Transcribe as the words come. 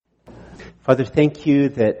Father, thank you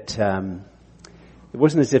that it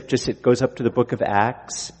wasn't as if just it goes up to the book of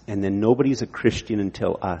Acts and then nobody's a Christian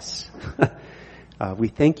until us. We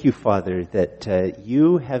thank you, Father, that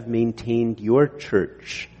you have maintained your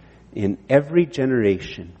church in every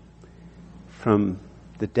generation from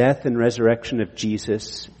the death and resurrection of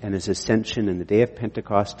Jesus and his ascension in the day of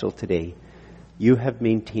Pentecost till today. You have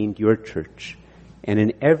maintained your church. And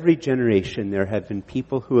in every generation there have been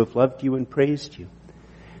people who have loved you and praised you.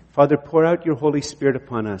 Father, pour out your Holy Spirit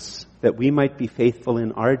upon us that we might be faithful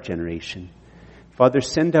in our generation. Father,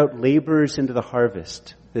 send out laborers into the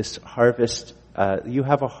harvest. This harvest, you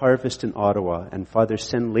have a harvest in Ottawa. And Father,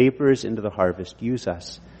 send laborers into the harvest. Use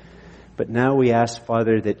us. But now we ask,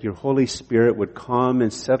 Father, that your Holy Spirit would calm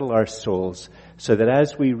and settle our souls so that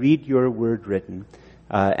as we read your word written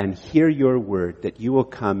and hear your word, that you will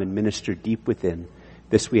come and minister deep within.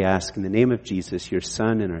 This we ask in the name of Jesus, your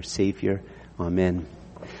Son and our Savior. Amen.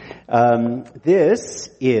 This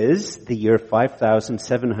is the year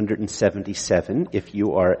 5777 if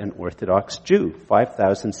you are an Orthodox Jew.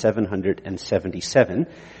 5777.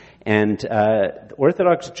 And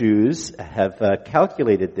Orthodox Jews have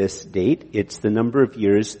calculated this date. It's the number of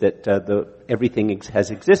years that everything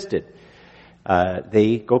has existed.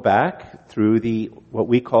 They go back through what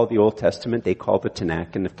we call the Old Testament, they call the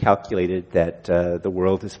Tanakh, and have calculated that the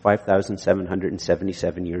world is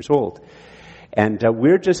 5,777 years old. And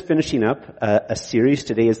we're just finishing up a series.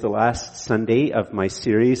 Today is the last Sunday of my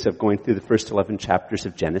series of going through the first 11 chapters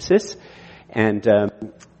of Genesis. And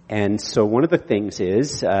so one of the things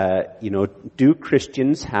is, do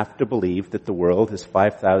Christians have to believe that the world is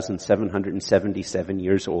 5,777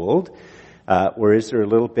 years old? Or is there a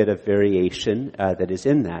little bit of variation that is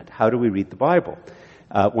in that? How do we read the Bible?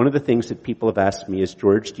 One of the things that people have asked me is,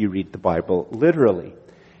 George, do you read the Bible literally?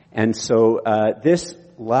 And so this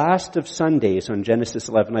last of Sundays on Genesis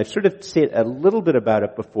 11, I've sort of said a little bit about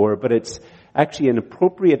it before, but it's actually an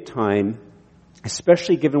appropriate time,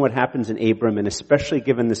 especially given what happens in Abram and especially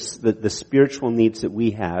given the spiritual needs that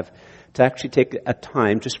we have, to actually take a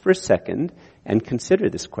time just for a second and consider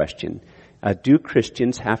this question. Do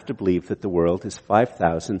Christians have to believe that the world is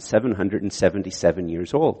 5,777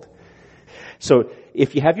 years old? So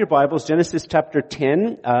if you have your Bibles, Genesis chapter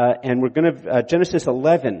 10, and we're going to, Genesis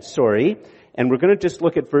 11, and we're going to just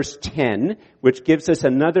look at verse 10, which gives us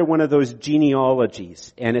another one of those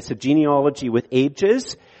genealogies. And it's a genealogy with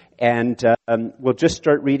ages. And we'll just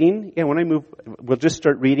start reading. Yeah, we'll just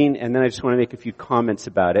start reading, and then I just want to make a few comments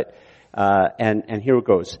about it. And here it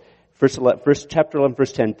goes. First chapter 11,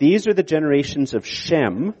 verse 10. These are the generations of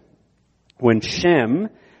Shem. When Shem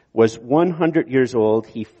was 100 years old,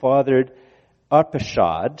 he fathered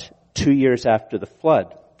Arpachshad 2 years after the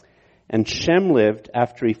flood. And Shem lived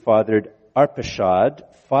after he fathered Arpachshad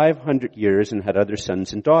 500 years and had other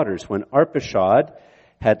sons and daughters. When Arpachshad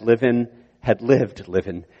had lived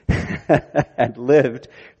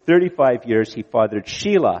 35 years, he fathered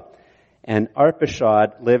Shelah. And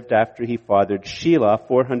Arpachshad lived after he fathered Shelah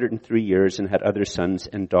 403 years and had other sons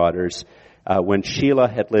and daughters. When Shelah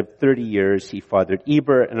had lived 30 years, he fathered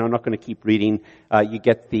Eber. And I'm not going to keep reading. You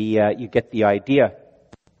get the idea.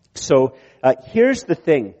 So here's the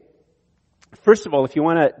thing. First of all, if you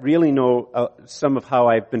want to really know some of how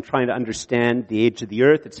I've been trying to understand the age of the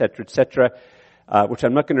earth, etc., which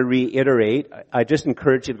I'm not going to reiterate, I just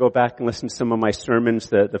encourage you to go back and listen to some of my sermons.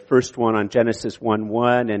 The first one on Genesis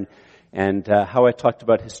 1:1 and how I talked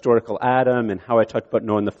about historical Adam and how I talked about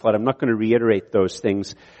Noah and the flood. I'm not going to reiterate those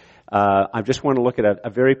things. I just want to look at a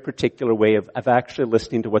very particular way of actually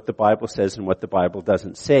listening to what the Bible says and what the Bible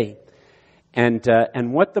doesn't say. And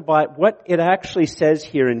what it actually says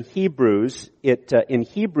here in Hebrews, in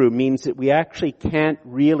Hebrew means that we actually can't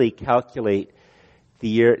really calculate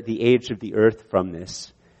the age of the earth from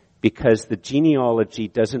this, because the genealogy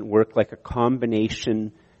doesn't work like a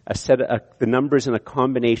combination, the numbers in a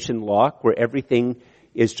combination lock where everything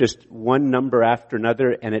is just one number after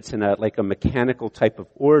another and it's in like a mechanical type of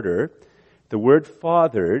order. The word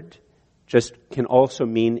fathered just can also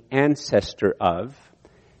mean ancestor of.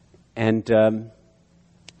 And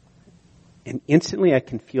instantly I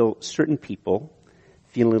can feel certain people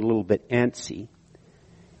feeling a little bit antsy.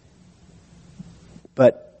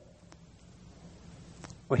 But,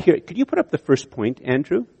 well, here, could you put up the first point,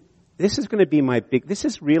 Andrew? This is going to be this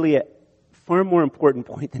is really a far more important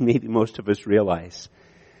point than maybe most of us realize.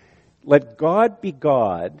 Let God be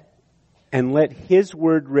God, and let His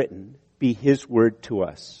word written be His word to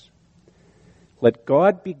us. Let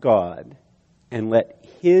God be God, and let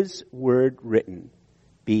His word written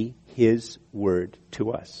be His word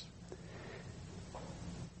to us.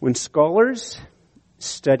 When scholars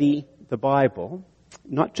study the Bible,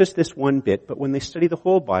 not just this one bit, but when they study the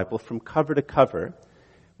whole Bible from cover to cover,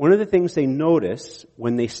 one of the things they notice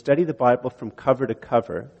when they study the Bible from cover to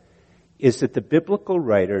cover is that the biblical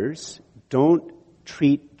writers don't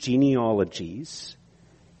treat genealogies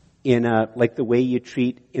like the way you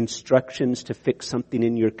treat instructions to fix something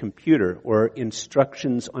in your computer, or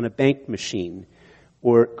instructions on a bank machine,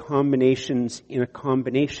 or combinations in a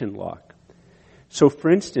combination lock. So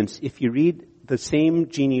for instance, if you read the same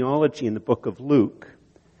genealogy in the book of Luke,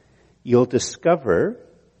 you'll discover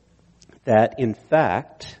that in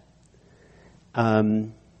fact,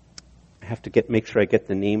 I have to make sure I get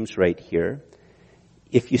the names right here.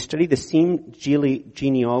 If you study the same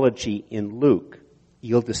genealogy in Luke,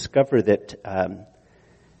 you'll discover that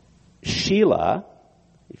Shelah,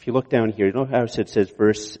 if you look down here, you know how it says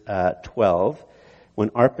verse 12, when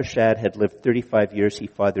Arpachshad had lived 35 years, he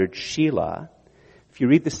fathered Shelah. If you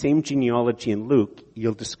read the same genealogy in Luke,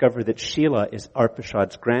 you'll discover that Shelah is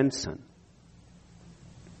Arpachshad's grandson.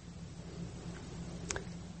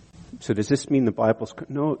 So does this mean the Bible's...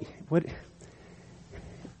 No, what...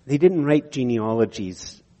 They didn't write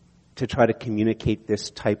genealogies to try to communicate this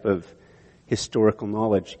type of historical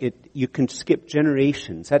knowledge. You can skip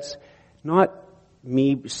generations. That's not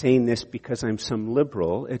me saying this because I'm some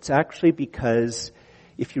liberal. It's actually because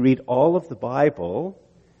if you read all of the Bible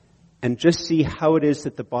and just see how it is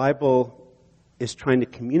that the Bible is trying to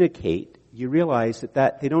communicate, you realize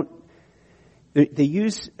that they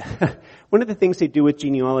use, one of the things they do with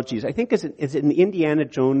genealogies, I think is in the Indiana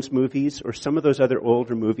Jones movies or some of those other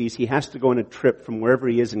older movies, he has to go on a trip from wherever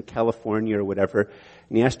he is in California or whatever,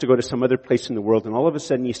 and he has to go to some other place in the world, and all of a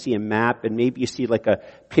sudden you see a map, and maybe you see like a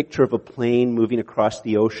picture of a plane moving across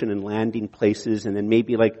the ocean and landing places, and then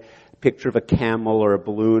maybe like a picture of a camel or a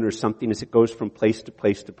balloon or something as it goes from place to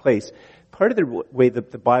place to place. Part of the way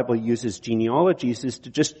that the Bible uses genealogies is to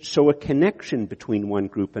just show a connection between one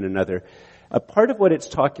group and another. A part of what it's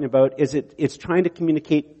talking about is it's trying to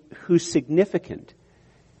communicate who's significant.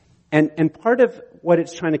 And part of what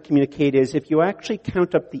it's trying to communicate is if you actually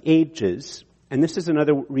count up the ages, and this is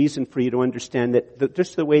another reason for you to understand that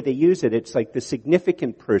just the way they use it, it's like the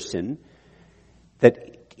significant person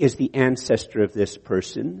that is the ancestor of this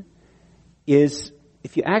person is,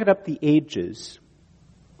 if you add up the ages,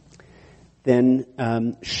 then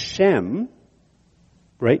Shem,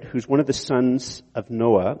 right, who's one of the sons of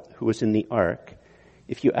Noah, who was in the ark,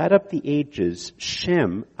 if you add up the ages,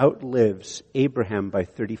 Shem outlives Abraham by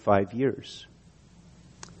 35 years.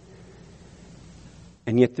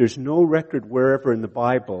 And yet there's no record wherever in the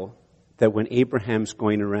Bible that when Abraham's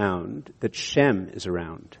going around, that Shem is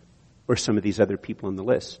around, or some of these other people on the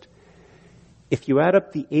list. If you add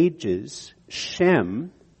up the ages,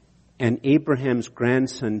 Shem and Abraham's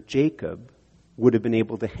grandson Jacob would have been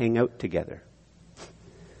able to hang out together.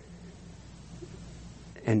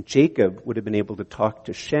 And Jacob would have been able to talk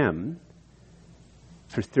to Shem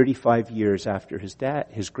for 35 years after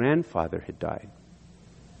his grandfather had died.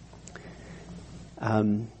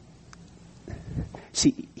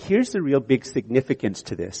 See, here's the real big significance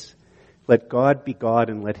to this. Let God be God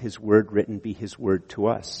and let His word written be His word to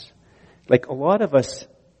us. Like a lot of us,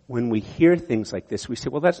 when we hear things like this, we say,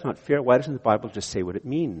 well, that's not fair. Why doesn't the Bible just say what it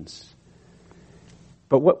means?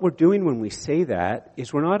 But what we're doing when we say that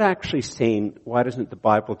is we're not actually saying, why doesn't the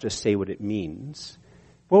Bible just say what it means?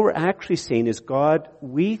 What we're actually saying is, God,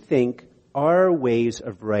 we think our ways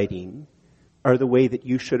of writing are the way that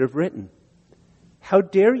you should have written. How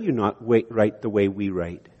dare you not write the way we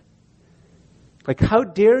write? Like, how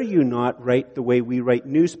dare you not write the way we write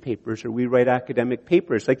newspapers or we write academic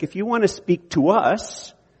papers? Like, if you want to speak to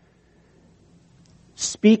us,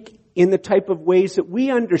 speak in the type of ways that we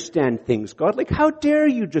understand things, God. Like, how dare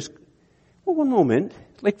you just... Well, one moment.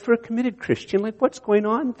 Like, for a committed Christian, like, what's going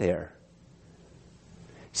on there?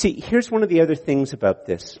 See, here's one of the other things about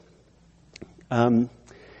this.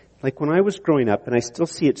 Like, when I was growing up, and I still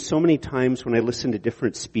see it so many times when I listen to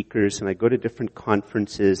different speakers and I go to different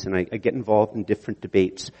conferences and I get involved in different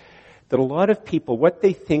debates, that a lot of people, what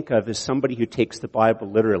they think of is somebody who takes the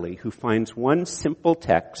Bible literally, who finds one simple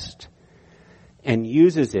text and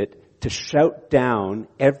uses it to shout down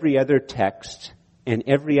every other text and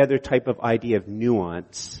every other type of idea of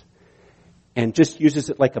nuance and just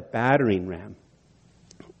uses it like a battering ram.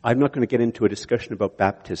 I'm not going to get into a discussion about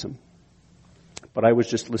baptism, but I was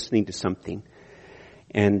just listening to something,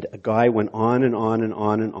 and a guy went on and on and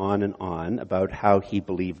on and on and on about how he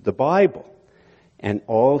believed the Bible and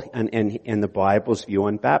the Bible's view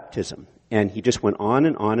on baptism. And he just went on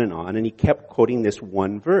and on and on, and he kept quoting this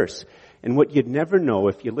one verse. And what you'd never know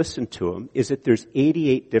if you listen to him is that there's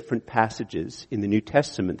 88 different passages in the New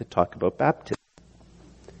Testament that talk about baptism.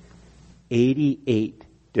 88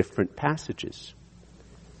 different passages.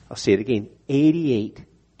 I'll say it again, 88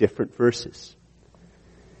 different verses.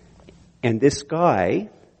 And this guy,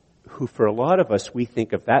 who for a lot of us we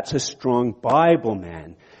think of, that's a strong Bible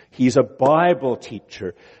man. He's a Bible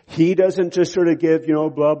teacher. He doesn't just sort of give,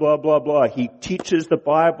 blah, blah, blah, blah. He teaches the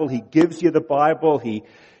Bible. He gives you the Bible.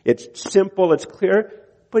 It's simple, it's clear,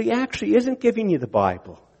 but he actually isn't giving you the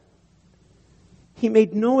Bible. He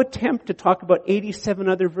made no attempt to talk about 87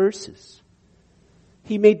 other verses.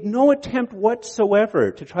 He made no attempt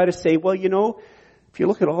whatsoever to try to say, well, if you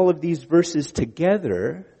look at all of these verses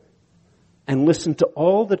together and listen to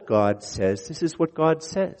all that God says, this is what God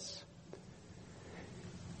says.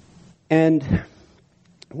 And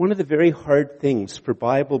one of the very hard things for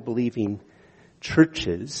Bible-believing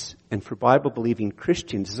churches and for Bible-believing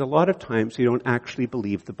Christians is a lot of times we don't actually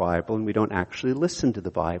believe the Bible and we don't actually listen to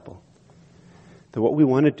the Bible. So what we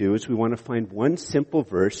want to do is we want to find one simple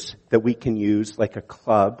verse that we can use like a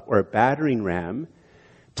club or a battering ram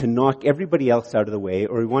to knock everybody else out of the way,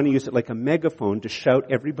 or we want to use it like a megaphone to shout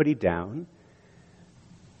everybody down.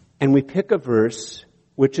 And we pick a verse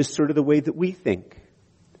which is sort of the way that we think.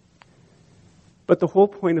 But the whole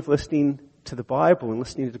point of listening to the Bible and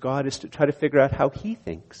listening to God is to try to figure out how He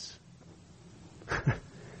thinks.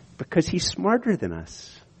 Because He's smarter than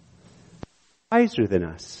us, wiser than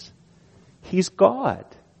us. He's God.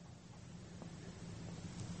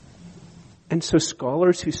 And so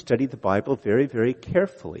scholars who study the Bible very, very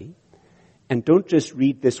carefully and don't just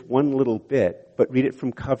read this one little bit, but read it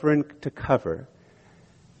from cover to cover,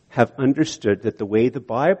 have understood that the way the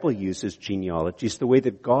Bible uses genealogies, the way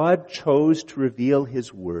that God chose to reveal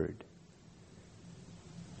His Word,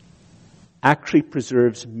 actually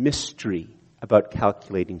preserves mystery about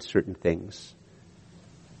calculating certain things.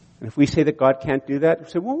 And if we say that God can't do that, we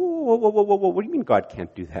say, whoa, whoa, whoa, whoa, whoa, whoa, what do you mean God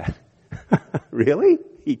can't do that? Really?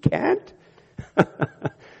 He can't?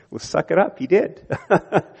 Well, suck it up. He did.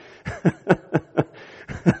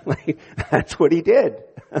 That's what He did.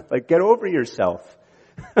 Get over yourself.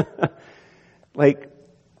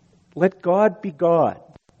 Let God be God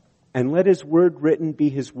and let His Word written be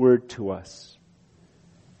His Word to us.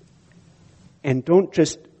 And don't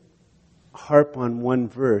just harp on one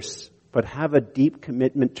verse, but have a deep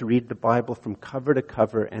commitment to read the Bible from cover to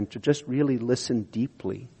cover and to just really listen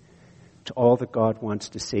deeply to all that God wants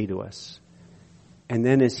to say to us. And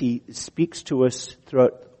then as He speaks to us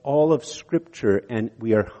throughout all of Scripture and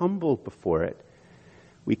we are humbled before it,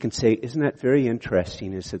 we can say, isn't that very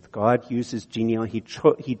interesting, is that God uses genealogy.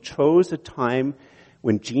 He chose a time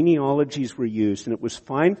when genealogies were used, and it was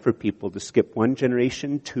fine for people to skip 1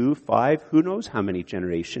 generation, 2, 5, who knows how many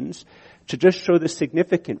generations, to just show the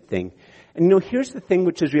significant thing. And here's the thing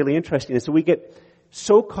which is really interesting, is that we get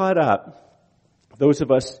so caught up, those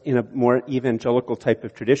of us in a more evangelical type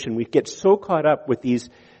of tradition, we get so caught up with these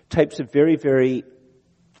types of very, very,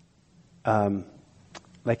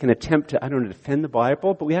 like an attempt to, defend the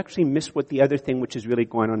Bible, but we actually miss what the other thing which is really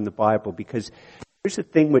going on in the Bible, because here's the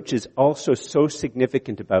thing which is also so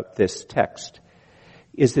significant about this text,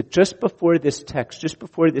 is that just before this text, just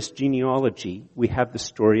before this genealogy, we have the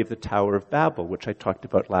story of the Tower of Babel, which I talked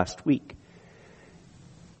about last week.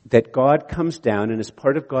 That God comes down, and as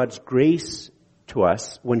part of God's grace to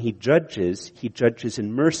us, when He judges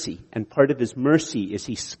in mercy. And part of His mercy is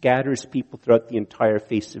He scatters people throughout the entire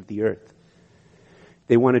face of the earth.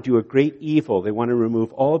 They want to do a great evil. They want to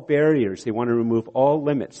remove all barriers. They want to remove all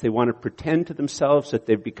limits. They want to pretend to themselves that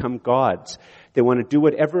they've become gods. They want to do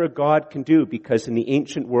whatever a god can do, because in the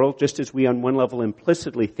ancient world, just as we on one level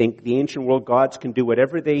implicitly think, the ancient world gods can do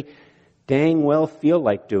whatever they dang well feel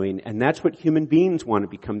like doing. And that's what human beings want to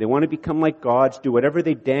become. They want to become like gods, do whatever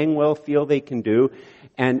they dang well feel they can do.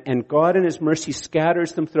 And God in His mercy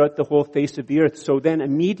scatters them throughout the whole face of the earth. So then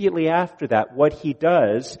immediately after that, what He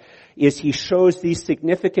does is He shows these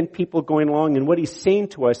significant people going along, and what He's saying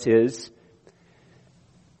to us is,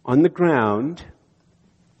 on the ground,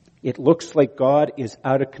 it looks like God is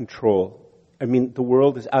out of control. The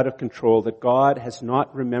world is out of control, that God has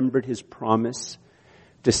not remembered His promise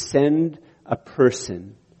to send a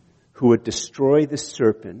person who would destroy the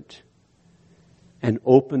serpent and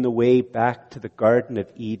open the way back to the Garden of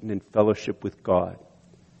Eden and fellowship with God.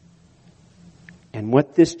 And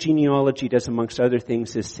what this genealogy does, amongst other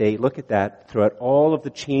things, is say, look at that, throughout all of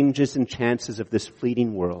the changes and chances of this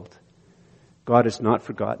fleeting world, God has not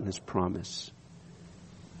forgotten His promise.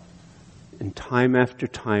 And time after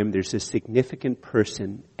time, there's a significant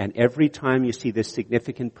person, and every time you see this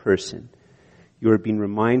significant person, you are being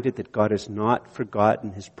reminded that God has not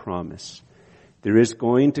forgotten His promise. There is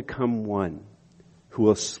going to come one who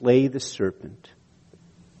will slay the serpent.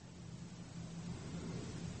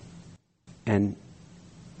 and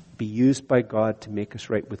be used by God to make us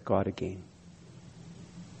right with God again.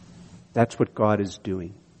 That's what God is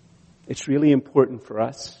doing. It's really important for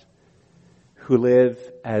us who live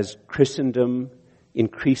as Christendom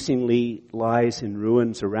increasingly lies in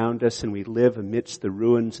ruins around us, and we live amidst the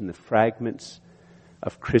ruins and the fragments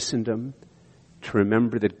of Christendom, to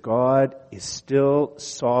remember that God is still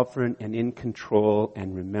sovereign and in control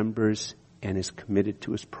and remembers and is committed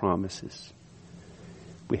to his promises.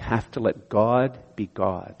 We have to let God be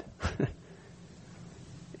God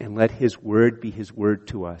and let his word be his word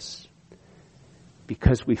to us,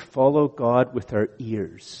 because we follow God with our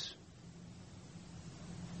ears.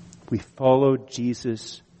 We follow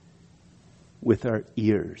Jesus with our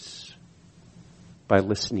ears by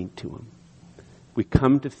listening to him. We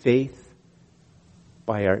come to faith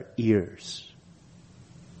by our ears,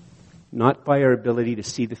 not by our ability to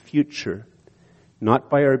see the future, not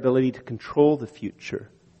by our ability to control the future,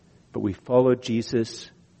 but we follow Jesus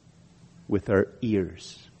with our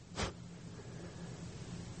ears.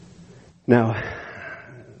 Now,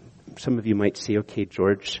 some of you might say, okay,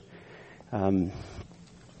 George,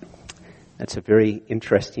 that's a very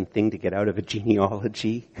interesting thing to get out of a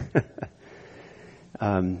genealogy.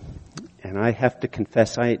 And I have to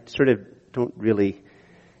confess, I sort of don't really,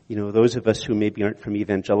 those of us who maybe aren't from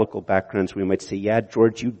evangelical backgrounds, we might say, yeah,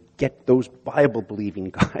 George, you get those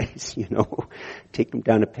Bible-believing guys, take them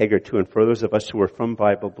down a peg or two. And for those of us who are from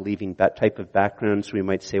Bible-believing, that type of backgrounds, we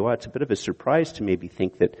might say, well, it's a bit of a surprise to maybe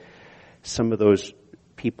think that some of those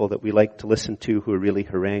people that we like to listen to who are really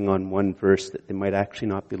harangue on one verse, that they might actually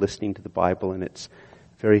not be listening to the Bible. And it's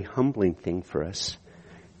a very humbling thing for us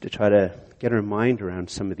to try to get our mind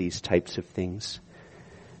around some of these types of things.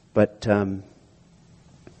 But,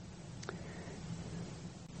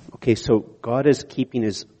 okay, so God is keeping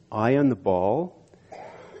his eye on the ball.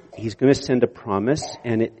 He's going to send a promise,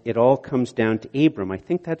 and it all comes down to Abram. I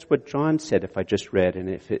think that's what John said, if I just read,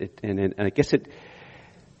 and I guess it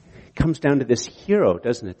comes down to this hero,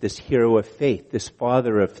 doesn't it? This hero of faith, this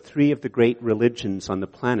father of three of the great religions on the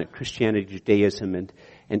planet, Christianity, Judaism,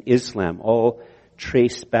 and Islam, all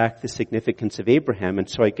trace back the significance of Abraham. And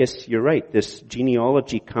so I guess you're right. This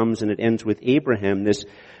genealogy comes and it ends with Abraham, this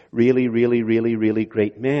really, really, really, really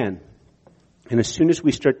great man. And as soon as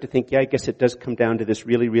we start to think, yeah, I guess it does come down to this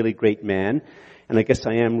really, really great man, and I guess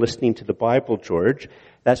I am listening to the Bible, George,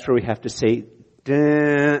 that's where we have to say,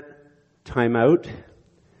 time out.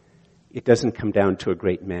 It doesn't come down to a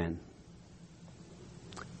great man.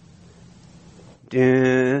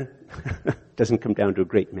 Doesn't come down to a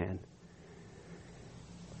great man.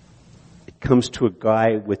 It comes to a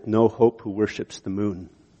guy with no hope who worships the moon.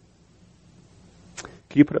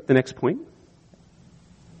 Can you put up the next point?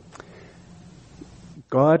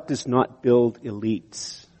 God does not build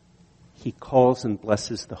elites. He calls and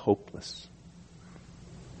blesses the hopeless.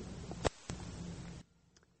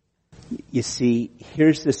 You see,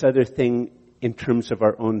 here's this other thing in terms of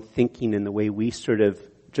our own thinking and the way we sort of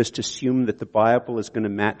just assume that the Bible is going to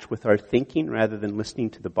match with our thinking rather than listening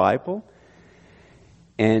to the Bible.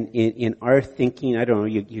 And in our thinking, I don't know,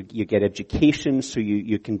 you get education, so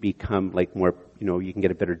you can become like more, you can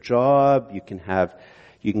get a better job, you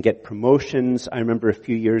can get promotions. I remember a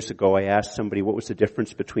few years ago I asked somebody what was the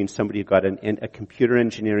difference between somebody who got a computer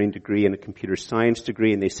engineering degree and a computer science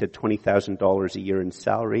degree, and they said $20,000 a year in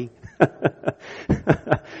salary.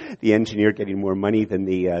 The engineer getting more money than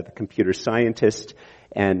the computer scientist.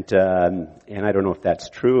 And I don't know if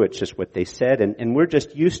that's true, it's just what they said. And we're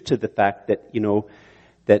just used to the fact that,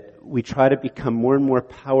 that we try to become more and more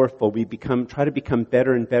powerful. We try to become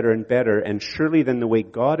better and better and better. And surely then the way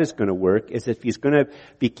God is going to work is if he's going to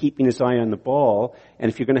be keeping his eye on the ball,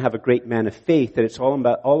 and if you're going to have a great man of faith, that it's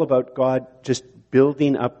all about God just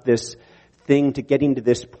building up this thing to getting to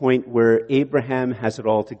this point where Abraham has it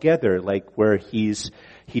all together, like where he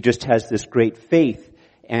just has this great faith.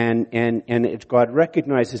 And God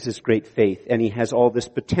recognizes his great faith, and he has all this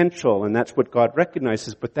potential, and that's what God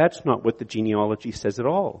recognizes, but that's not what the genealogy says at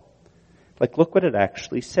all. Like, look what it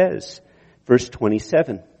actually says. Verse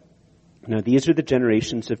 27. Now, these are the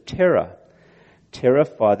generations of Terah. Terah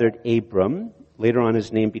fathered Abram. Later on,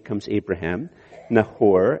 his name becomes Abraham,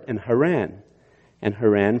 Nahor, and Haran. And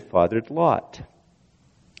Haran fathered Lot.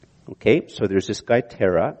 Okay, so there's this guy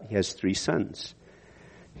Terah. He has 3 sons.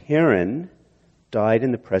 Haran died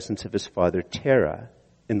in the presence of his father Terah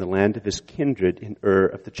in the land of his kindred in Ur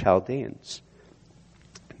of the Chaldeans.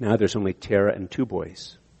 Now there's only Terah and 2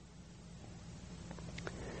 boys.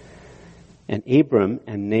 And Abram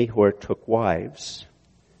and Nahor took wives.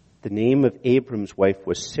 The name of Abram's wife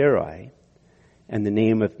was Sarai, and the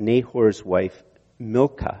name of Nahor's wife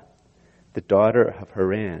Milcah, the daughter of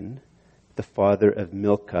Haran, the father of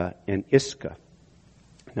Milcah and Iscah.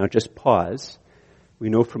 Now just pause. We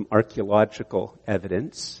know from archaeological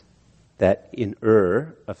evidence that in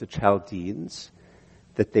Ur of the Chaldeans,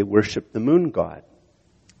 that they worship the moon god.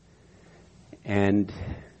 And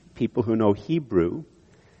people who know Hebrew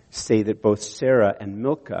say that both Sarah and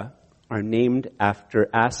Milcah are named after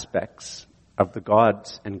aspects of the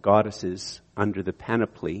gods and goddesses under the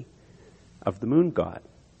panoply of the moon god.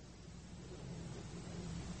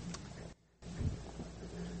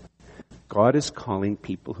 God is calling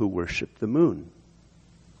people who worship the moon.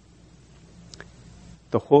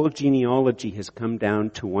 The whole genealogy has come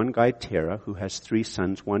down to one guy, Terah, who has 3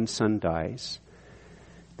 sons. One son dies.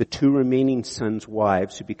 The 2 remaining sons'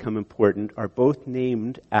 wives, who become important, are both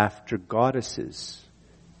named after goddesses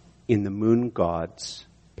in the moon god's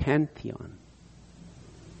pantheon.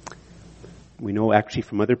 We know actually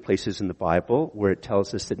from other places in the Bible where it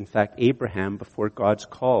tells us that in fact Abraham, before God's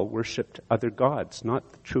call, worshipped other gods,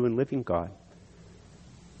 not the true and living God.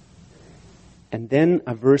 And then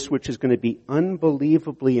a verse which is going to be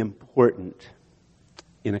unbelievably important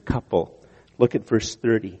in a couple. Look at verse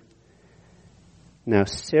 30. Now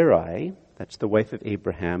Sarai, that's the wife of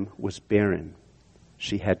Abraham, was barren.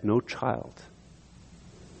 She had no child.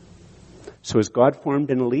 So has God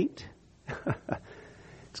formed an elite?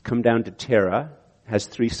 It's come down to Terah, has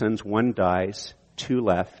 3 sons, 1 dies, 2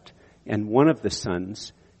 left, and one of the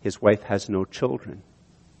sons, his wife has no children.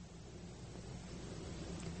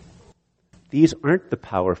 These aren't the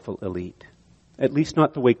powerful elite, at least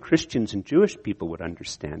not the way Christians and Jewish people would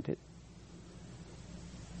understand it.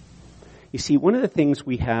 You see, one of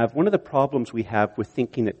the problems we have with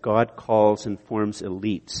thinking that God calls and forms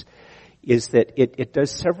elites is that it does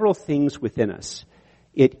several things within us.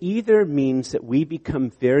 It either means that we become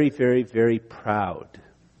very, very, very proud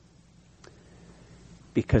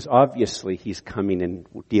because obviously he's coming and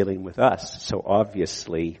dealing with us. So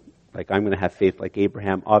obviously, like I'm going to have faith like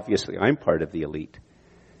Abraham, obviously I'm part of the elite.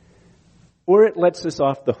 Or it lets us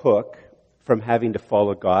off the hook from having to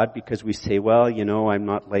follow God because we say, well, I'm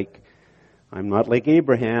not like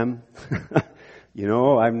Abraham.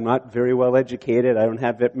 I'm not very well educated. I don't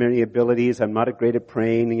have that many abilities. I'm not great at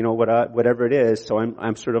praying, whatever it is. So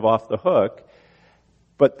I'm sort of off the hook.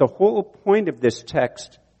 But the whole point of this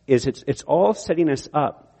text is it's all setting us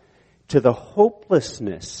up to the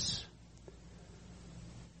hopelessness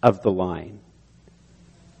of the line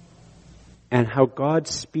and how God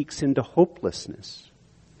speaks into hopelessness.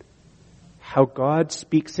 How God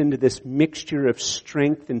speaks into this mixture of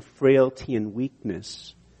strength and frailty and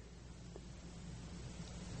weakness.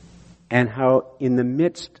 And how in the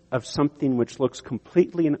midst of something which looks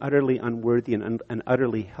completely and utterly unworthy and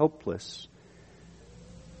utterly helpless,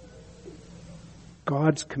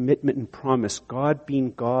 God's commitment and promise, God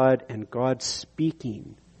being God and God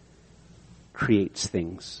speaking, creates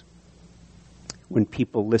things when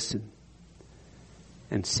people listen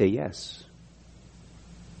and say yes.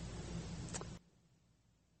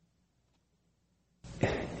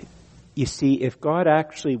 You see, if God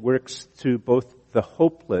actually works through both the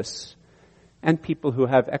hopeless and people who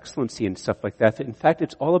have excellency and stuff like that, in fact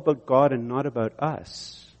it's all about God and not about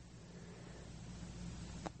us,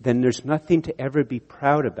 then there's nothing to ever be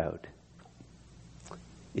proud about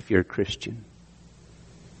if you're a Christian.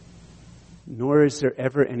 Nor is there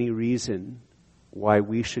ever any reason why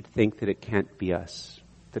we should think that it can't be us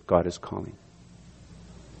that God is calling.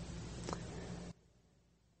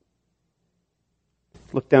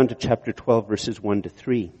 Look down to chapter 12, verses 1 to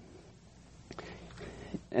 3.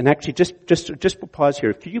 And actually, just pause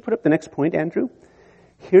here. Could you put up the next point, Andrew?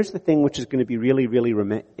 Here's the thing which is going to be really, really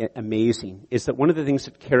amazing, is that one of the things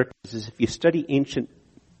that characterizes, if you study ancient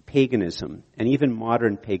paganism, and even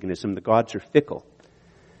modern paganism, the gods are fickle.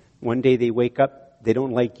 One day they wake up, they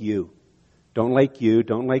don't like you. Don't like you,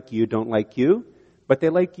 don't like you, don't like you. But they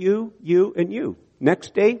like you, you, and you.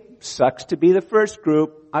 Next day, sucks to be the first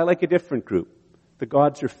group. I like a different group. The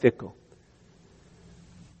gods are fickle.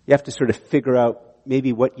 You have to sort of figure out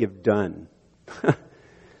maybe what you've done.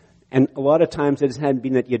 And a lot of times it hasn't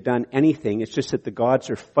been that you've done anything. It's just that the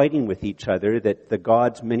gods are fighting with each other, that the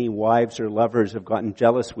gods' many wives or lovers have gotten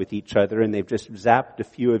jealous with each other and they've just zapped a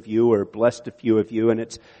few of you or blessed a few of you, and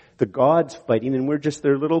it's the gods fighting and we're just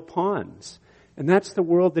their little pawns. And that's the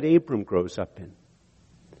world that Abram grows up in.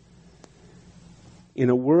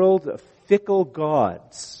 In a world of fickle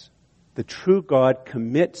gods, the true God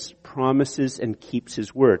commits, promises, and keeps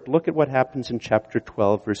his word. Look at what happens in chapter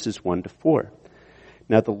 12, verses 1 to 4.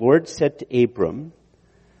 Now the Lord said to Abram,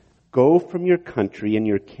 "Go from your country and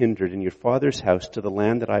your kindred and your father's house to the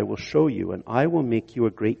land that I will show you, and I will make you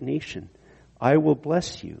a great nation. I will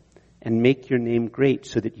bless you and make your name great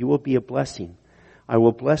so that you will be a blessing. I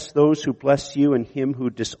will bless those who bless you, and him who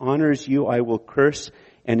dishonors you I will curse,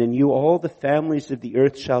 and in you all the families of the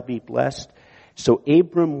earth shall be blessed. So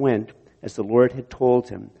Abram went as the Lord had told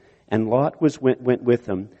him, and Lot went with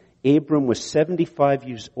him. Abram was 75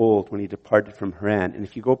 years old when he departed from Haran. And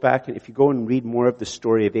if you go and read more of the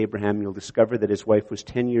story of Abraham, you'll discover that his wife was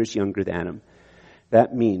 10 years younger than him.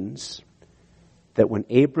 That means that when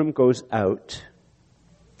Abram goes out,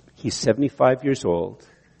 he's 75 years old.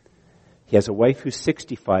 He has a wife who's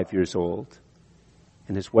 65 years old,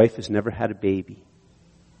 and his wife has never had a baby.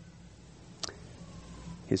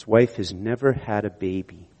 His wife has never had a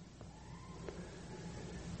baby.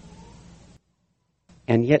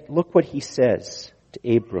 And yet, look what he says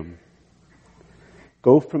to Abram.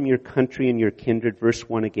 Go from your country and your kindred, verse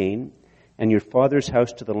 1 again, and your father's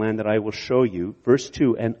house to the land that I will show you. Verse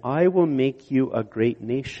 2, and I will make you a great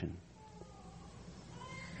nation.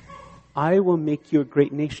 I will make you a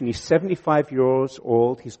great nation. He's 75 years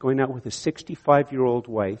old. He's going out with a 65-year-old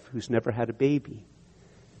wife who's never had a baby.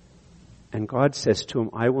 And God says to him,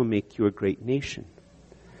 I will make you a great nation.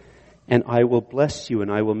 And I will bless you,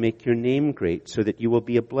 and I will make your name great, so that you will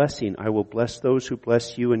be a blessing. I will bless those who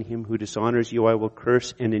bless you, and him who dishonors you I will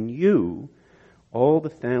curse. And in you all the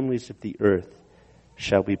families of the earth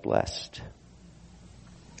shall be blessed.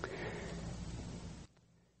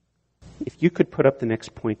 If you could put up the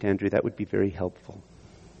next point, Andrew, that would be very helpful.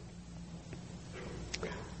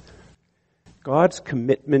 God's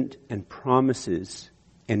commitment and promises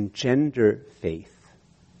engender faith.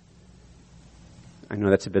 I know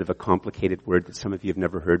that's a bit of a complicated word that some of you have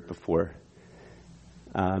never heard before.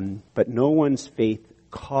 But no one's faith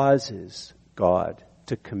causes God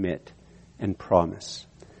to commit and promise.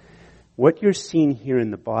 What you're seeing here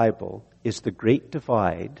in the Bible is the great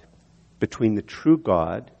divide between the true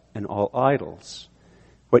God and all idols.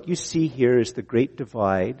 What you see here is the great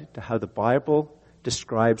divide to how the Bible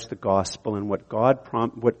describes the gospel and what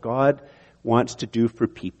God wants to do for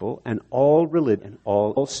people, and all religion,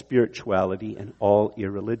 all spirituality, and all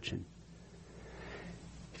irreligion.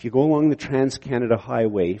 If you go along the Trans-Canada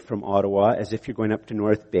Highway from Ottawa as if you're going up to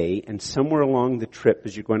North Bay, and somewhere along the trip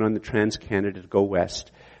as you're going on the Trans-Canada to go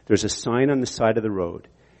west, there's a sign on the side of the road.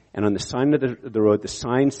 And on the side of the road, the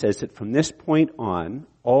sign says that from this point on,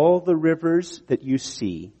 all the rivers that you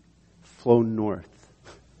see flow north.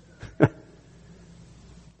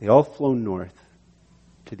 They all flow north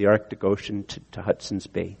to the Arctic Ocean, to Hudson's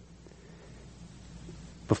Bay.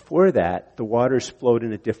 Before that, the waters flowed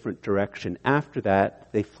in a different direction. After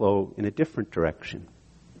that, they flow in a different direction.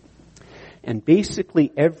 And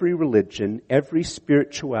basically every religion, every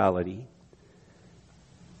spirituality,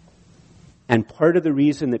 and part of the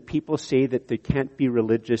reason that people say that they can't be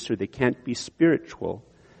religious or they can't be spiritual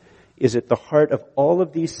is at the heart of all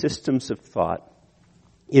of these systems of thought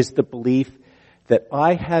is the belief that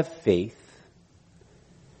I have faith,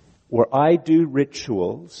 or I do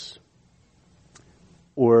rituals,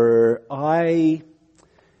 or I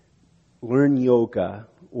learn yoga,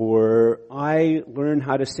 or I learn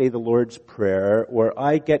how to say the Lord's Prayer, or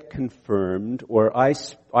I get confirmed, or I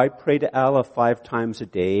pray to Allah 5 times a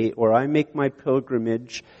day, or I make my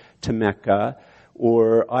pilgrimage to Mecca,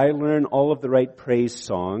 or I learn all of the right praise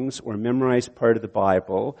songs, or memorize part of the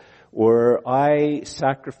Bible, or I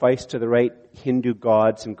sacrifice to the right Hindu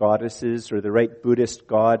gods and goddesses, or the right Buddhist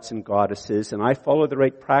gods and goddesses, and I follow the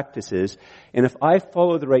right practices. And if I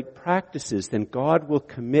follow the right practices, then God will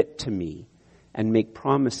commit to me and make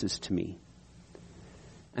promises to me.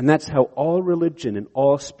 And that's how all religion and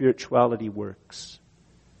all spirituality works.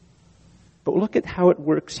 But look at how it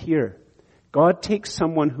works here. God takes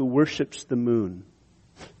someone who worships the moon,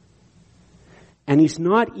 and he's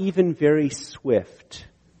not even very swift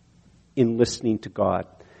in listening to God.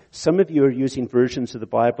 Some of you are using versions of the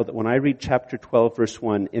Bible that when I read chapter 12, verse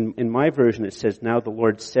 1, in my version it says, now the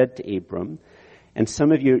Lord said to Abram. And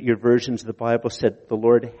some of your versions of the Bible said, the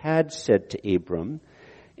Lord had said to Abram.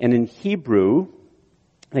 And in Hebrew,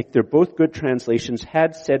 like they're both good translations,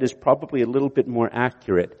 had said is probably a little bit more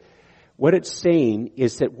accurate. What it's saying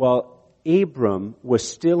is that while Abram was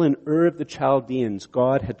still in Ur of the Chaldeans,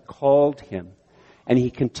 God had called him. And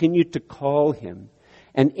he continued to call him.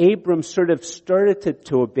 And Abram sort of started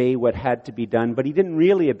to obey what had to be done, but he didn't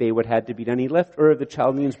really obey what had to be done. He left Ur of the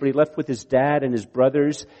Chaldeans, but he left with his dad and his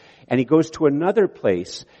brothers, and he goes to another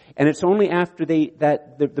place. And it's only after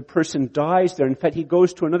the person dies there. In fact, he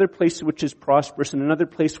goes to another place which is prosperous and another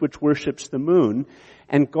place which worships the moon.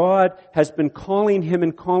 And God has been calling him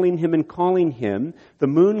and calling him and calling him, the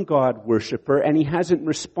moon god worshiper, and he hasn't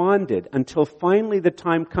responded until finally the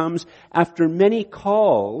time comes after many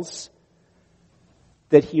calls.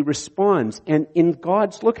 that he responds. And in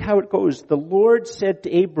God's, look how it goes. The Lord said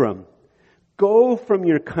to Abram, go from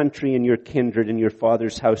your country and your kindred and your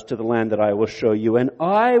father's house to the land that I will show you, and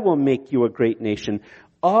I will make you a great nation.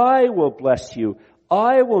 I will bless you.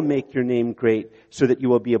 I will make your name great so that you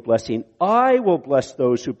will be a blessing. I will bless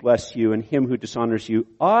those who bless you, and him who dishonors you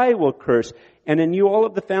I will curse. And in you all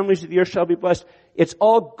of the families of the earth shall be blessed. It's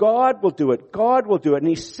all God will do it. God will do it. And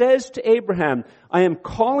he says to Abraham, I am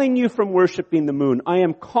calling you from worshiping the moon. I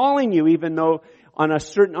am calling you even though on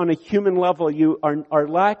a human level you are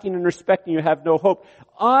lacking in respect and you have no hope.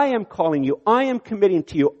 I am calling you. I am committing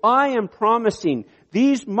to you. I am promising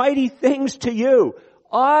these mighty things to you.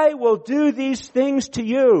 I will do these things to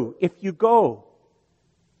you if you go.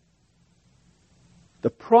 The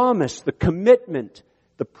promise, the commitment,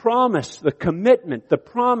 the promise, the commitment, the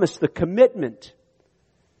promise, the commitment.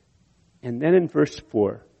 And then in verse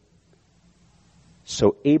 4,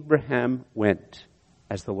 so Abraham went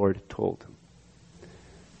as the Lord had told him.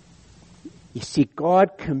 You see,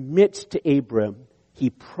 God commits to Abram. He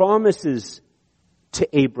promises to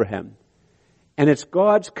Abraham. And it's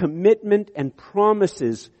God's commitment and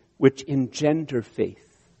promises which engender faith.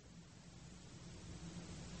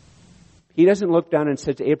 He doesn't look down and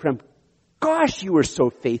say to Abraham, gosh, you were so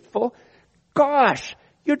faithful. Gosh,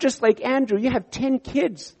 you're just like Andrew. You have 10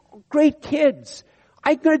 kids, great kids.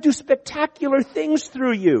 I'm going to do spectacular things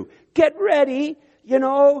through you. Get ready,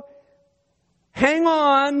 hang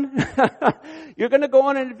on. You're going to go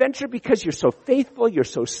on an adventure because you're so faithful, you're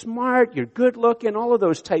so smart, you're good looking, all of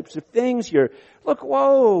those types of things.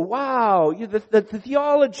 Whoa, wow, the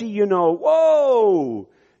theology, whoa.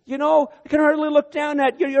 I can hardly look down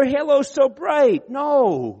at you. Your halo's so bright.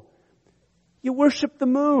 No. You worship the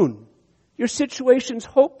moon. Your situation's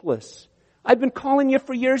hopeless. I've been calling you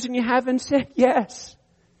for years and you haven't said yes.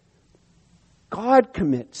 God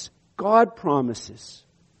commits. God promises.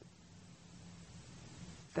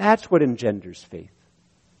 That's what engenders faith.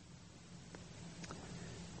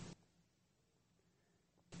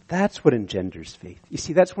 That's what engenders faith. You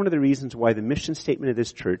see, that's one of the reasons why the mission statement of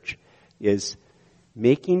this church is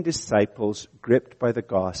making disciples gripped by the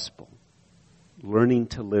gospel, learning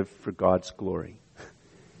to live for God's glory.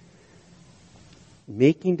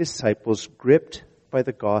 Making disciples gripped by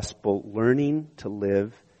the gospel, learning to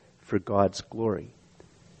live for God's glory.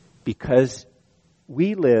 Because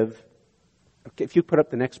we live, okay, if you put up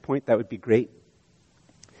the next point, that would be great.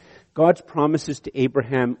 God's promises to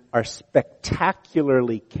Abraham are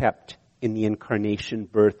spectacularly kept in the incarnation,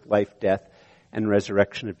 birth, life, death, and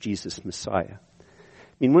resurrection of Jesus Messiah.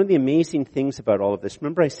 One of the amazing things about all of this,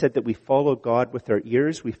 remember I said that we follow God with our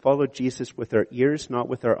ears, we follow Jesus with our ears, not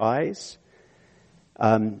with our eyes.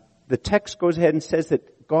 The text goes ahead and says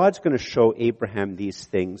that God's going to show Abraham these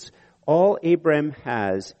things. All Abraham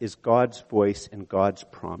has is God's voice and God's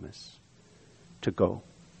promise to go.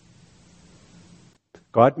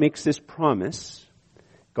 God makes this promise.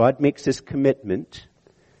 God makes this commitment.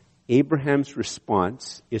 Abraham's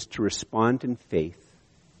response is to respond in faith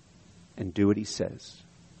and do what he says.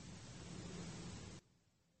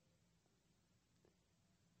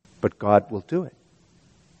 But God will do it.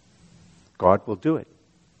 God will do it.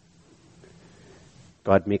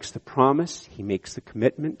 God makes the promise. He makes the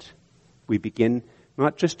commitment. We begin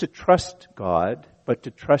not just to trust God, but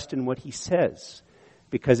to trust in what he says.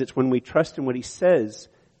 Because it's when we trust in what he says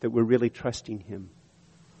that we're really trusting him.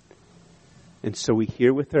 And so we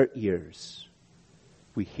hear with our ears.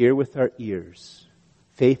 We hear with our ears.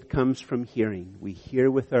 Faith comes from hearing. We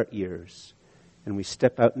hear with our ears. And we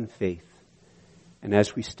step out in faith. And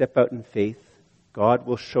as we step out in faith, God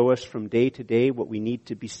will show us from day to day what we need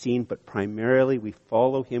to be seen, but primarily we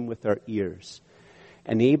follow him with our ears.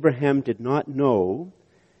 And Abraham did not know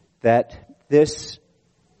that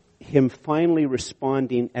him finally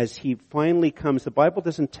responding as he finally comes, the Bible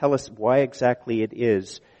doesn't tell us why exactly it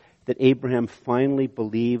is that Abraham finally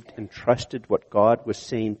believed and trusted what God was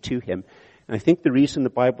saying to him. And I think the reason the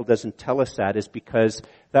Bible doesn't tell us that is because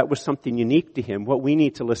that was something unique to him. What we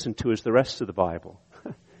need to listen to is the rest of the Bible.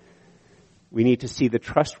 We need to see the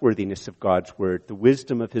trustworthiness of God's word, the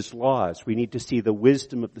wisdom of his laws. We need to see the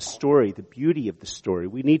wisdom of the story, the beauty of the story.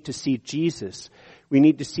 We need to see Jesus. We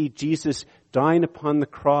need to see Jesus dying upon the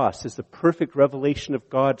cross as the perfect revelation of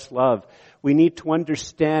God's love. We need to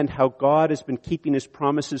understand how God has been keeping his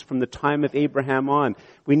promises from the time of Abraham on.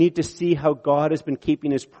 We need to see how God has been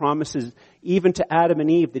keeping his promises even to Adam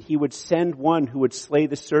and Eve, that he would send one who would slay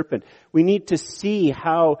the serpent. We need to see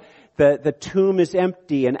how the tomb is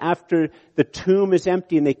empty, and after the tomb is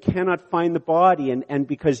empty and they cannot find the body, and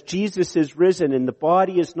because Jesus is risen and the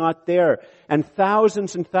body is not there, and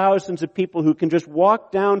thousands of people who can just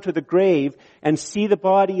walk down to the grave and see the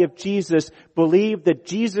body of Jesus believe that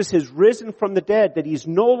Jesus has risen from the dead, that he's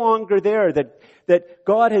no longer there, that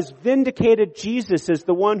God has vindicated Jesus as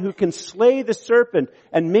the one who can slay the serpent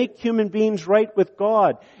and make human beings right with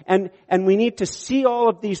God. And we need to see all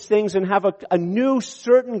of these things and have a new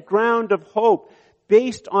certain ground of hope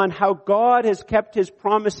based on how God has kept his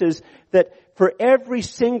promises, that for every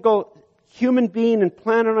single human being and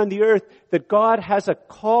planet on the earth, that God has a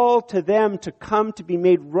call to them to come to be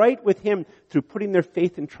made right with him through putting their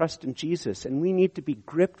faith and trust in Jesus. And we need to be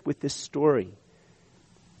gripped with this story.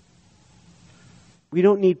 We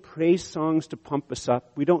don't need praise songs to pump us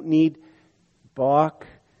up. We don't need Bach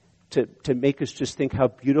to make us just think how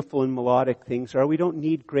beautiful and melodic things are. We don't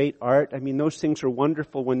need great art. I mean, those things are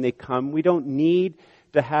wonderful when they come. We don't need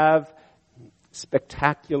to have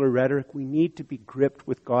spectacular rhetoric. We need to be gripped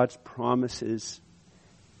with God's promises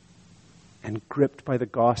and gripped by the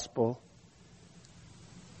gospel.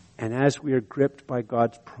 And as we are gripped by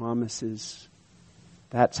God's promises,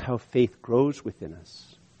 that's how faith grows within us.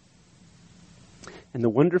 And the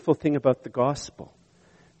wonderful thing about the gospel,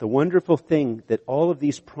 the wonderful thing that all of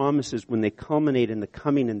these promises, when they culminate in the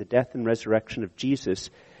coming and the death and resurrection of Jesus,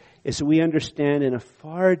 is that we understand in a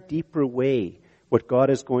far deeper way what God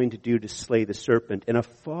is going to do to slay the serpent, in a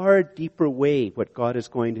far deeper way what God is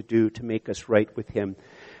going to do to make us right with him.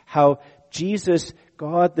 How Jesus,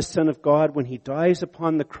 God, the Son of God, when he dies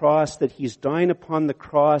upon the cross, that he's dying upon the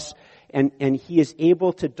cross, and he is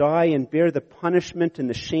able to die and bear the punishment and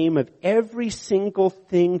the shame of every single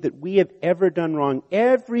thing that we have ever done wrong.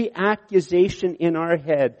 Every accusation in our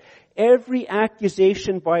head, every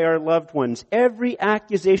accusation by our loved ones, every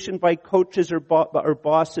accusation by coaches or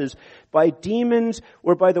bosses, by demons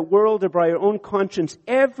or by the world or by our own conscience,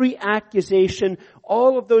 every accusation,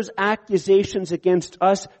 all of those accusations against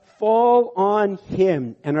us fall on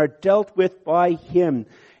him and are dealt with by him.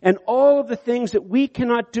 And all of the things that we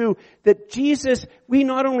cannot do, that Jesus, we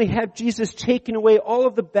not only have Jesus taking away all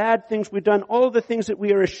of the bad things we've done, all of the things that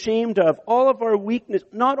we are ashamed of, all of our weakness,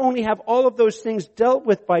 not only have all of those things dealt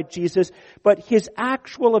with by Jesus, but his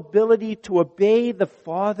actual ability to obey the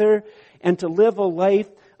Father and to live a life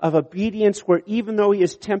of obedience where even though he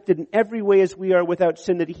is tempted in every way as we are without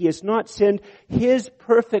sin, that he has not sinned, his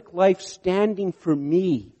perfect life standing for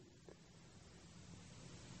me.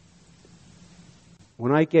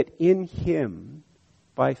 When I get in him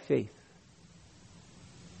by faith,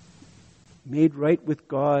 made right with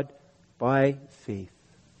God by faith.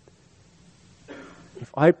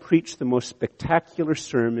 If I preach the most spectacular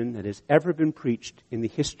sermon that has ever been preached in the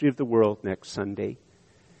history of the world next Sunday,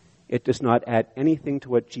 it does not add anything to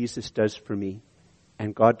what Jesus does for me,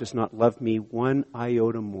 and God does not love me one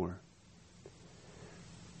iota more.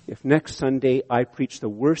 If next Sunday I preach the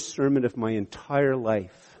worst sermon of my entire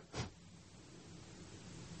life,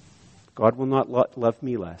 God will not love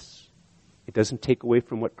me less. It doesn't take away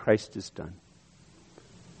from what Christ has done.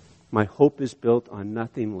 My hope is built on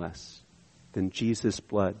nothing less than Jesus'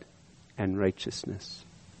 blood and righteousness.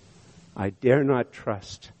 I dare not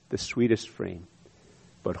trust the sweetest frame,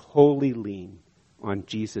 but wholly lean on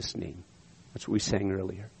Jesus' name. That's what we sang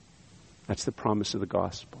earlier. That's the promise of the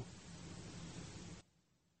gospel.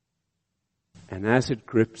 And as it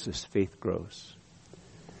grips us, faith grows.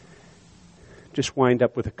 Just wind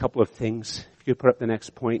up with a couple of things. If you could put up the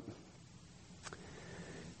next point.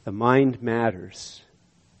 The mind matters,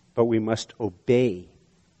 but we must obey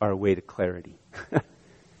our way to clarity.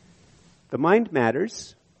 The mind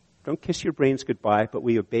matters. Don't kiss your brains goodbye, but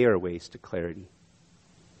we obey our ways to clarity.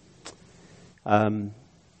 When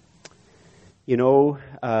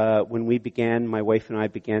my wife and I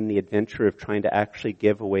began the adventure of trying to actually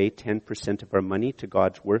give away 10% of our money to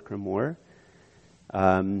God's work or more,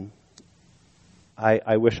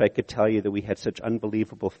 I wish I could tell you that we had such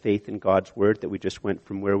unbelievable faith in God's word that we just went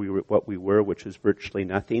from what we were, which was virtually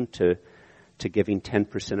nothing, to giving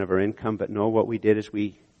 10% of our income. But no, what we did is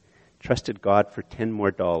we trusted God for $10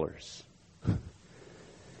 more.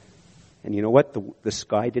 And you know what? The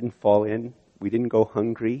sky didn't fall in. We didn't go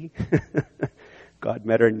hungry. God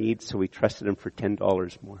met our needs, so we trusted him for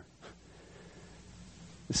 $10 more.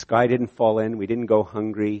 The sky didn't fall in. We didn't go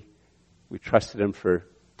hungry. We trusted him for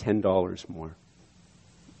 $10 more,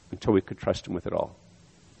 until we could trust him with it all.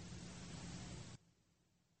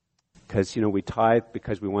 Because, we tithe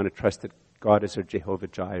because we want to trust that God is our Jehovah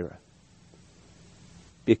Jireh.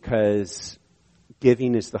 Because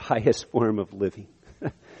giving is the highest form of living.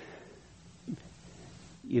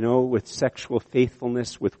 with sexual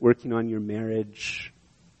faithfulness, with working on your marriage,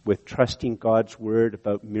 with trusting God's word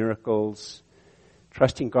about miracles.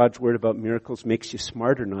 Trusting God's word about miracles makes you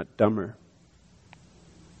smarter, not dumber.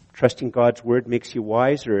 Trusting God's word makes you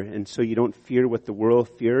wiser, and so you don't fear what the world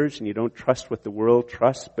fears, and you don't trust what the world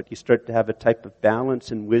trusts, but you start to have a type of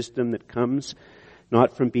balance and wisdom that comes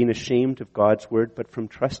not from being ashamed of God's word, but from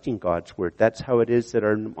trusting God's word. That's how it is that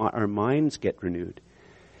our minds get renewed.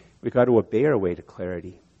 We've got to obey our way to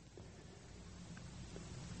clarity.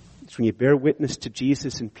 It's when you bear witness to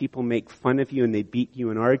Jesus and people make fun of you and they beat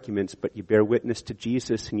you in arguments, but you bear witness to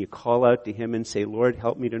Jesus and you call out to him and say, Lord,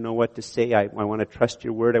 help me to know what to say. I want to trust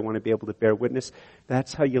your word. I want to be able to bear witness.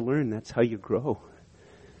 That's how you learn. That's how you grow.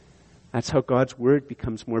 That's how God's word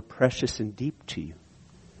becomes more precious and deep to you.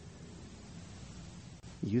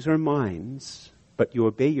 Use our minds, but you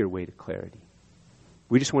obey your way to clarity.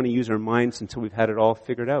 We just want to use our minds until we've had it all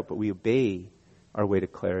figured out, but we obey our way to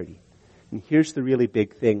clarity. And here's the really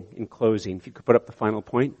big thing in closing. If you could put up the final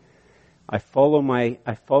point. I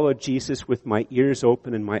follow Jesus with my ears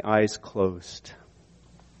open and my eyes closed.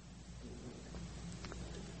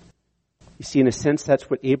 You see, in a sense, that's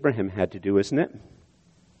what Abraham had to do, isn't it?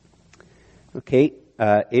 Okay,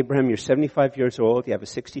 Abraham, you're 75 years old. You have a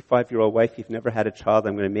 65-year-old wife. You've never had a child.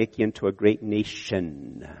 I'm going to make you into a great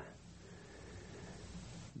nation.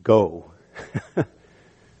 Go.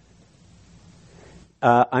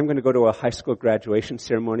 I'm going to go to a high school graduation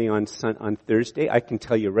ceremony on Thursday. I can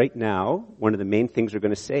tell you right now, one of the main things they're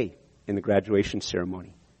going to say in the graduation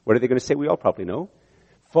ceremony. What are they going to say? We all probably know.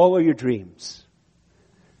 Follow your dreams.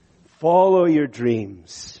 Follow your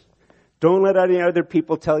dreams. Don't let any other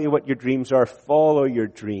people tell you what your dreams are. Follow your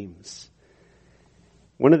dreams.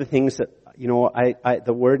 One of the things that,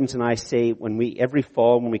 the Wardens and I say every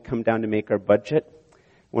fall when we come down to make our budget,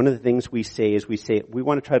 one of the things we say is we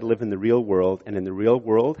want to try to live in the real world. And in the real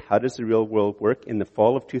world, how does the real world work? In the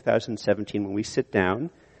fall of 2017, when we sit down,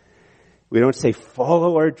 we don't say,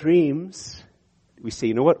 follow our dreams. We say,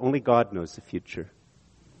 you know what? Only God knows the future.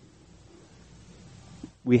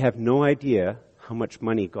 We have no idea how much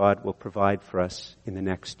money God will provide for us in the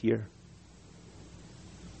next year.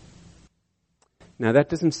 Now, that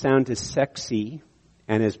doesn't sound as sexy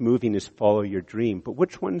and as moving as follow your dream, but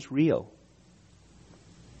which one's real?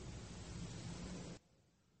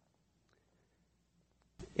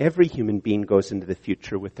 Every human being goes into the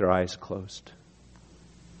future with their eyes closed.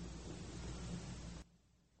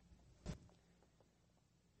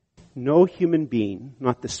 No human being,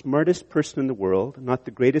 not the smartest person in the world, not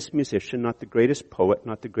the greatest musician, not the greatest poet,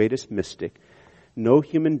 not the greatest mystic, no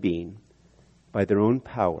human being, by their own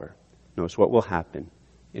power, knows what will happen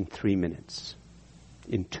in 3 minutes,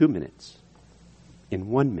 in 2 minutes, in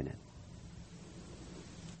 1 minute.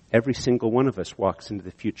 Every single one of us walks into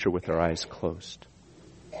the future with our eyes closed.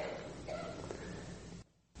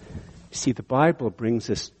 See, the Bible brings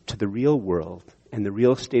us to the real world and the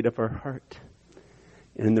real state of our heart.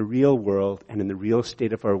 And in the real world and in the real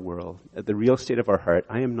state of our world, the real state of our heart,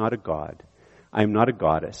 I am not a god. I am not a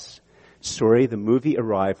goddess. Sorry, the movie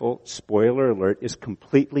Arrival, spoiler alert, is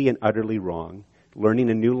completely and utterly wrong. Learning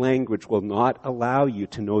a new language will not allow you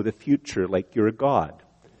to know the future like you're a god.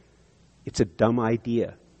 It's a dumb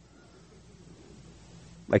idea.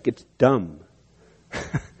 Like it's dumb.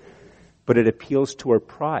 But it appeals to our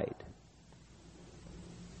pride.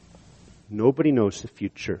 Nobody knows the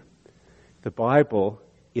future. The Bible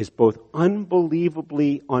is both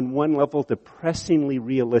unbelievably, on one level, depressingly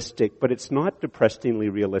realistic, but it's not depressingly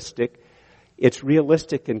realistic. It's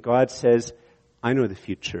realistic, and God says, I know the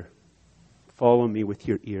future. Follow me with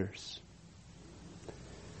your ears.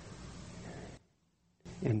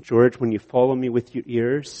 And George, when you follow me with your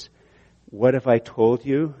ears, what have I told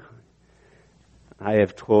you? I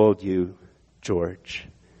have told you, George,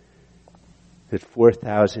 that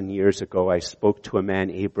 4,000 years ago I spoke to a man,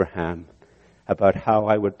 Abraham, about how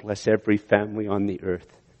I would bless every family on the earth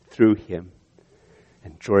through him.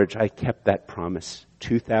 And George, I kept that promise.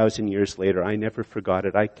 2,000 years later, I never forgot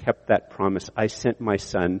it. I kept that promise. I sent my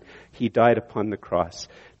son. He died upon the cross.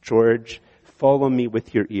 George, follow me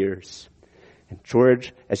with your ears. And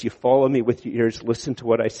George, as you follow me with your ears, listen to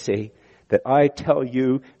what I say. That I tell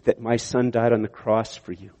you that my son died on the cross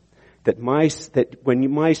for you. That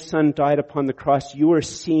when my son died upon the cross, you are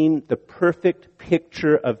seeing the perfect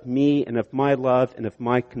picture of me and of my love and of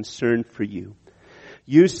my concern for you.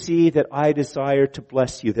 You see that I desire to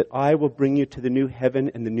bless you, that I will bring you to the new heaven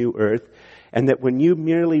and the new earth, and that when you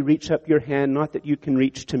merely reach up your hand, not that you can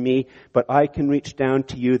reach to me, but I can reach down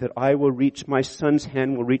to you, that my son's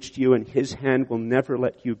hand will reach to you and his hand will never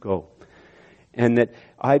let you go. And that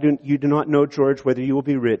you do not know, George, whether you will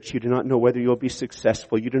be rich. You do not know whether you will be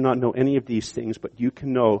successful. You do not know any of these things, but you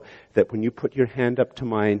can know that when you put your hand up to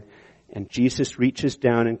mine and Jesus reaches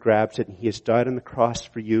down and grabs it and he has died on the cross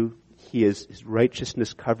for you, his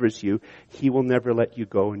righteousness covers you, he will never let you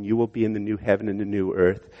go and you will be in the new heaven and the new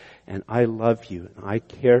earth. And I love you and I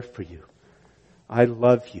care for you. I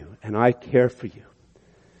love you and I care for you.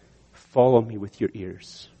 Follow me with your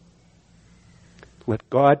ears. Let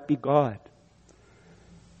God be God.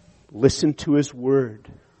 Listen to his word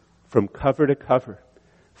from cover to cover.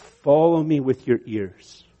 Follow me with your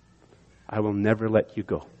ears. I will never let you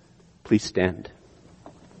go. Please stand.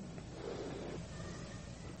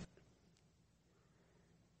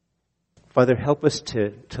 Father, help us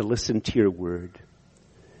to listen to your word.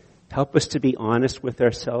 Help us to be honest with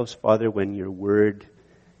ourselves, Father, when your word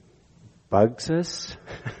bugs us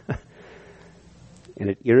and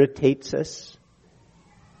it irritates us.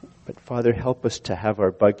 But Father, help us to have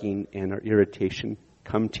our bugging and our irritation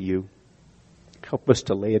come to you. Help us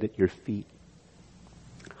to lay it at your feet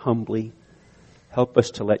humbly. Help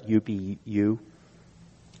us to let you be you,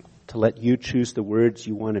 to let you choose the words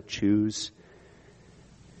you want to choose,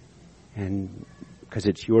 and because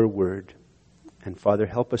it's your word. And Father,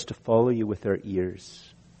 help us to follow you with our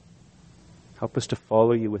ears. Help us to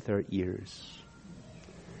follow you with our ears.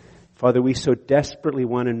 Father, we so desperately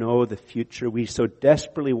want to know the future. We so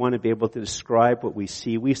desperately want to be able to describe what we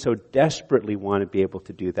see. We so desperately want to be able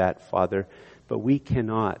to do that, Father, but we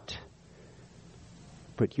cannot.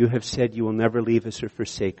 But you have said you will never leave us or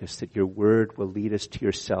forsake us, that your word will lead us to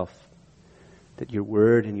yourself, that your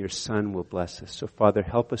word and your Son will bless us. So, Father,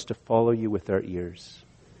 help us to follow you with our ears.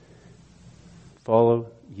 Follow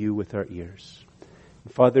you with our ears.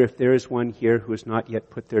 And Father, if there is one here who has not yet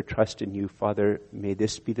put their trust in you, Father, may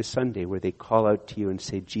this be the Sunday where they call out to you and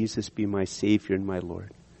say, Jesus, be my Savior and my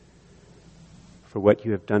Lord. For what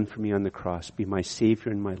you have done for me on the cross, be my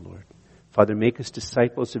Savior and my Lord. Father, make us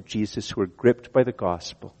disciples of Jesus who are gripped by the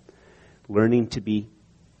gospel, learning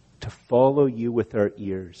to follow you with our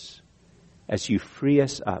ears as you free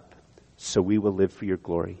us up so we will live for your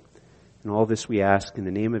glory. And all this we ask in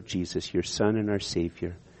the name of Jesus, your Son and our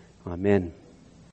Savior. Amen.